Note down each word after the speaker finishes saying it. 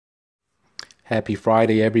Happy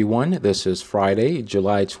Friday, everyone. This is Friday,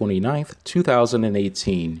 July 29th,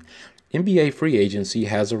 2018. NBA free agency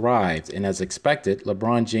has arrived, and as expected,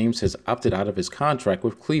 LeBron James has opted out of his contract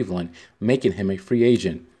with Cleveland, making him a free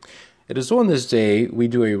agent. It is on this day we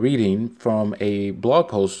do a reading from a blog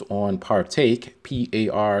post on Partayke,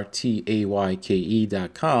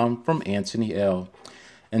 Partayke.com from Anthony L.,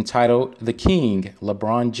 entitled, "The King,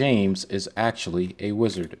 LeBron James, is Actually a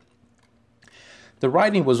Wizard." The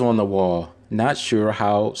writing was on the wall, not sure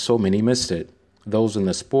how so many missed it. Those in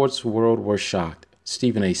the sports world were shocked.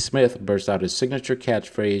 Stephen A. Smith burst out his signature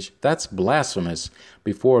catchphrase, "That's blasphemous,"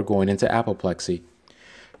 before going into apoplexy.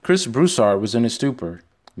 Chris Broussard was in a stupor.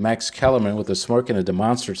 Max Kellerman, with a smirk and a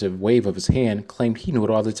demonstrative wave of his hand, claimed he knew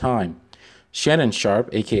it all the time. Shannon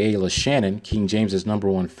Sharpe, a.k.a. LaShannon, King James's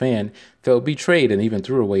 #1 fan, felt betrayed and even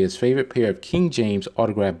threw away his favorite pair of King James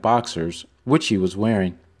autographed boxers, which he was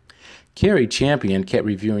wearing. Carrie Champion kept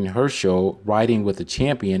reviewing her show, Riding with the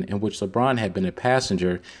Champion, in which LeBron had been a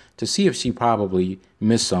passenger, to see if she probably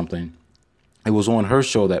missed something. It was on her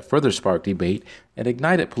show that further sparked debate and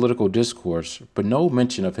ignited political discourse, but no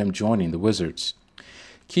mention of him joining the Wizards.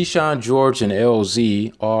 Keyshawn, George, and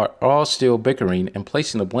LZ are all still bickering and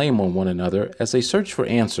placing the blame on one another as they search for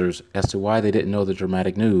answers as to why they didn't know the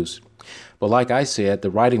dramatic news. But like I said,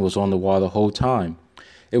 the writing was on the wall the whole time.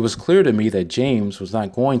 It was clear to me that James was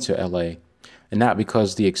not going to LA, and not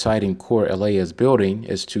because the exciting core LA is building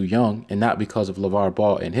is too young, and not because of LeVar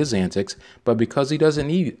Ball and his antics, but because he doesn't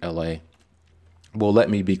need LA. Well, let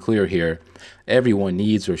me be clear here. Everyone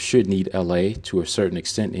needs or should need LA, to a certain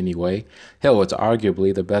extent anyway. Hell, it's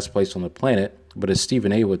arguably the best place on the planet, but as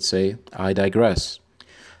Stephen A. would say, I digress.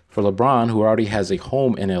 For LeBron, who already has a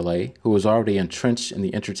home in LA, who is already entrenched in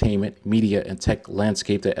the entertainment, media, and tech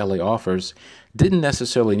landscape that LA offers, didn't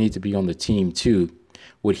necessarily need to be on the team too.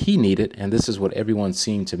 What he needed, and this is what everyone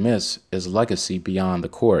seemed to miss, is legacy beyond the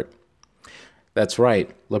court. That's right,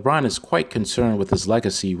 LeBron is quite concerned with his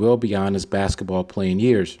legacy well beyond his basketball playing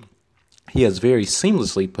years. He has very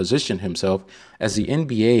seamlessly positioned himself as the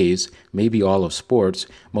NBA's, maybe all of sports,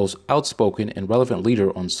 most outspoken and relevant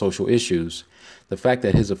leader on social issues. The fact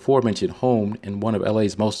that his aforementioned home in one of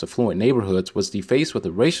LA's most affluent neighborhoods was defaced with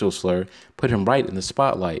a racial slur put him right in the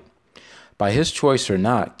spotlight. By his choice or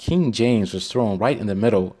not, King James was thrown right in the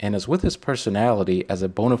middle, and as with his personality as a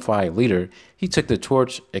bona fide leader, he took the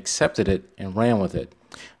torch, accepted it, and ran with it.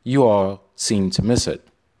 You all seem to miss it.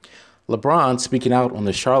 LeBron speaking out on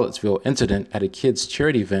the Charlottesville incident at a kids'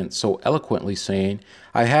 charity event so eloquently saying,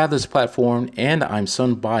 "I have this platform and I'm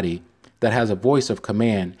somebody that has a voice of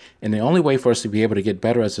command, and the only way for us to be able to get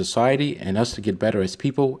better as a society and us to get better as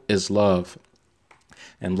people is love."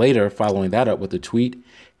 And later, following that up with the tweet,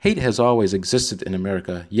 "Hate has always existed in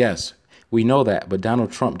America. Yes, we know that, but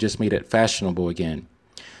Donald Trump just made it fashionable again.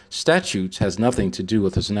 Statutes has nothing to do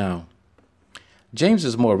with us now."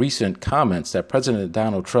 James's more recent comments that President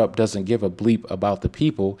Donald Trump doesn't give a bleep about the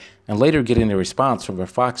people, and later getting a response from a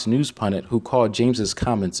Fox News pundit who called James's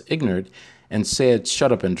comments ignorant and said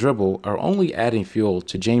shut up and dribble, are only adding fuel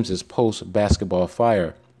to James's post-basketball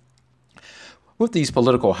fire. With these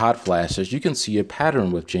political hot flashes, you can see a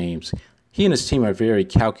pattern with James. He and his team are very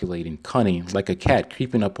calculating, cunning, like a cat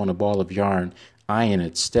creeping up on a ball of yarn, eyeing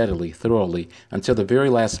it steadily, thoroughly, until the very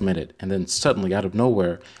last minute, and then suddenly, out of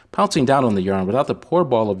nowhere, pouncing down on the yarn without the poor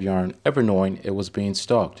ball of yarn ever knowing it was being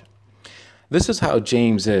stalked. This is how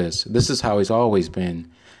James is. This is how he's always been.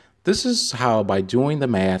 This is how, by doing the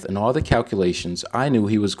math and all the calculations, I knew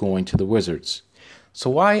he was going to the Wizards.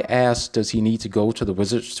 So why, ask, does he need to go to the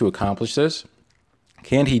Wizards to accomplish this?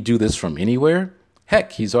 Can't he do this from anywhere?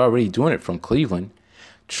 Heck, he's already doing it from Cleveland.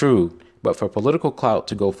 True, but for political clout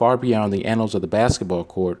to go far beyond the annals of the basketball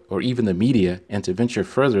court or even the media and to venture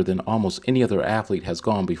further than almost any other athlete has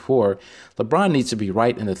gone before, LeBron needs to be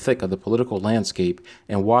right in the thick of the political landscape,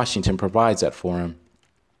 and Washington provides that for him.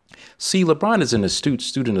 See, LeBron is an astute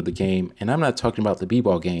student of the game, and I'm not talking about the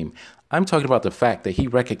b-ball game. I'm talking about the fact that he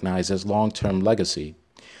recognizes long-term legacy.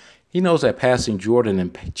 He knows that passing Jordan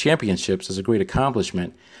in championships is a great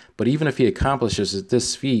accomplishment, but even if he accomplishes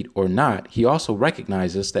this feat or not, he also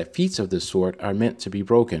recognizes that feats of this sort are meant to be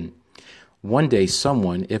broken. One day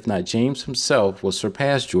someone, if not James himself, will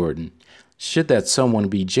surpass Jordan. Should that someone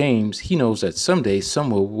be James, he knows that someday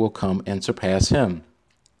someone will come and surpass him.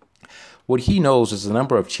 What he knows is the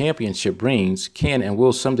number of championship rings can and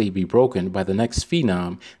will someday be broken by the next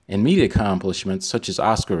phenom, and media accomplishments such as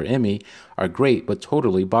Oscar or Emmy are great but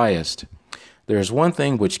totally biased. There is one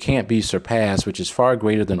thing which can't be surpassed, which is far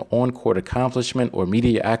greater than on-court accomplishment or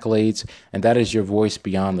media accolades, and that is your voice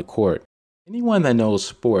beyond the court. Anyone that knows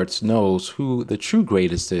sports knows who the true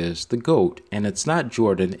greatest is, the GOAT. And it's not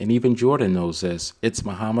Jordan, and even Jordan knows this. It's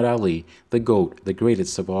Muhammad Ali, the GOAT, the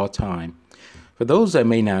greatest of all time. For those that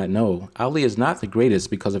may not know, Ali is not the greatest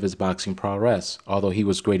because of his boxing prowess. Although he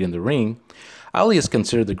was great in the ring, Ali is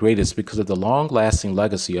considered the greatest because of the long-lasting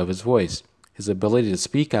legacy of his voice, his ability to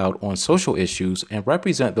speak out on social issues and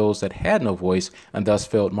represent those that had no voice and thus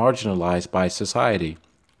felt marginalized by society.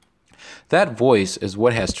 That voice is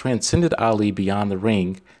what has transcended Ali beyond the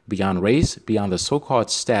ring, beyond race, beyond the so-called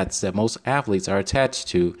stats that most athletes are attached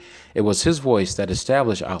to. It was his voice that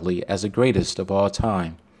established Ali as the greatest of all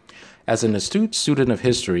time. As an astute student of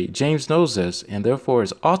history, James knows this and therefore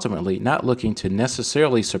is ultimately not looking to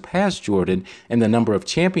necessarily surpass Jordan in the number of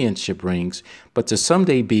championship rings, but to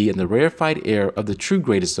someday be in the rarefied air of the true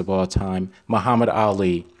greatest of all time, Muhammad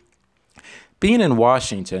Ali. Being in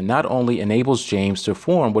Washington not only enables James to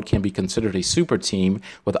form what can be considered a super team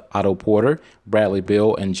with Otto Porter, Bradley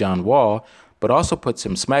Beal, and John Wall, but also puts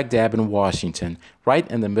him smack dab in Washington, right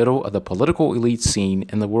in the middle of the political elite scene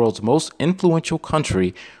in the world's most influential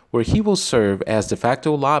country, where he will serve as de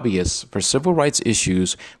facto lobbyist for civil rights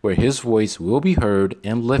issues, where his voice will be heard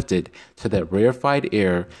and lifted to that rarefied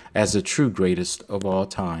air as the true greatest of all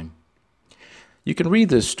time. You can read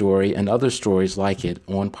this story and other stories like it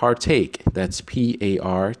on Partake, that's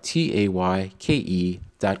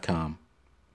PARTAYKE.com.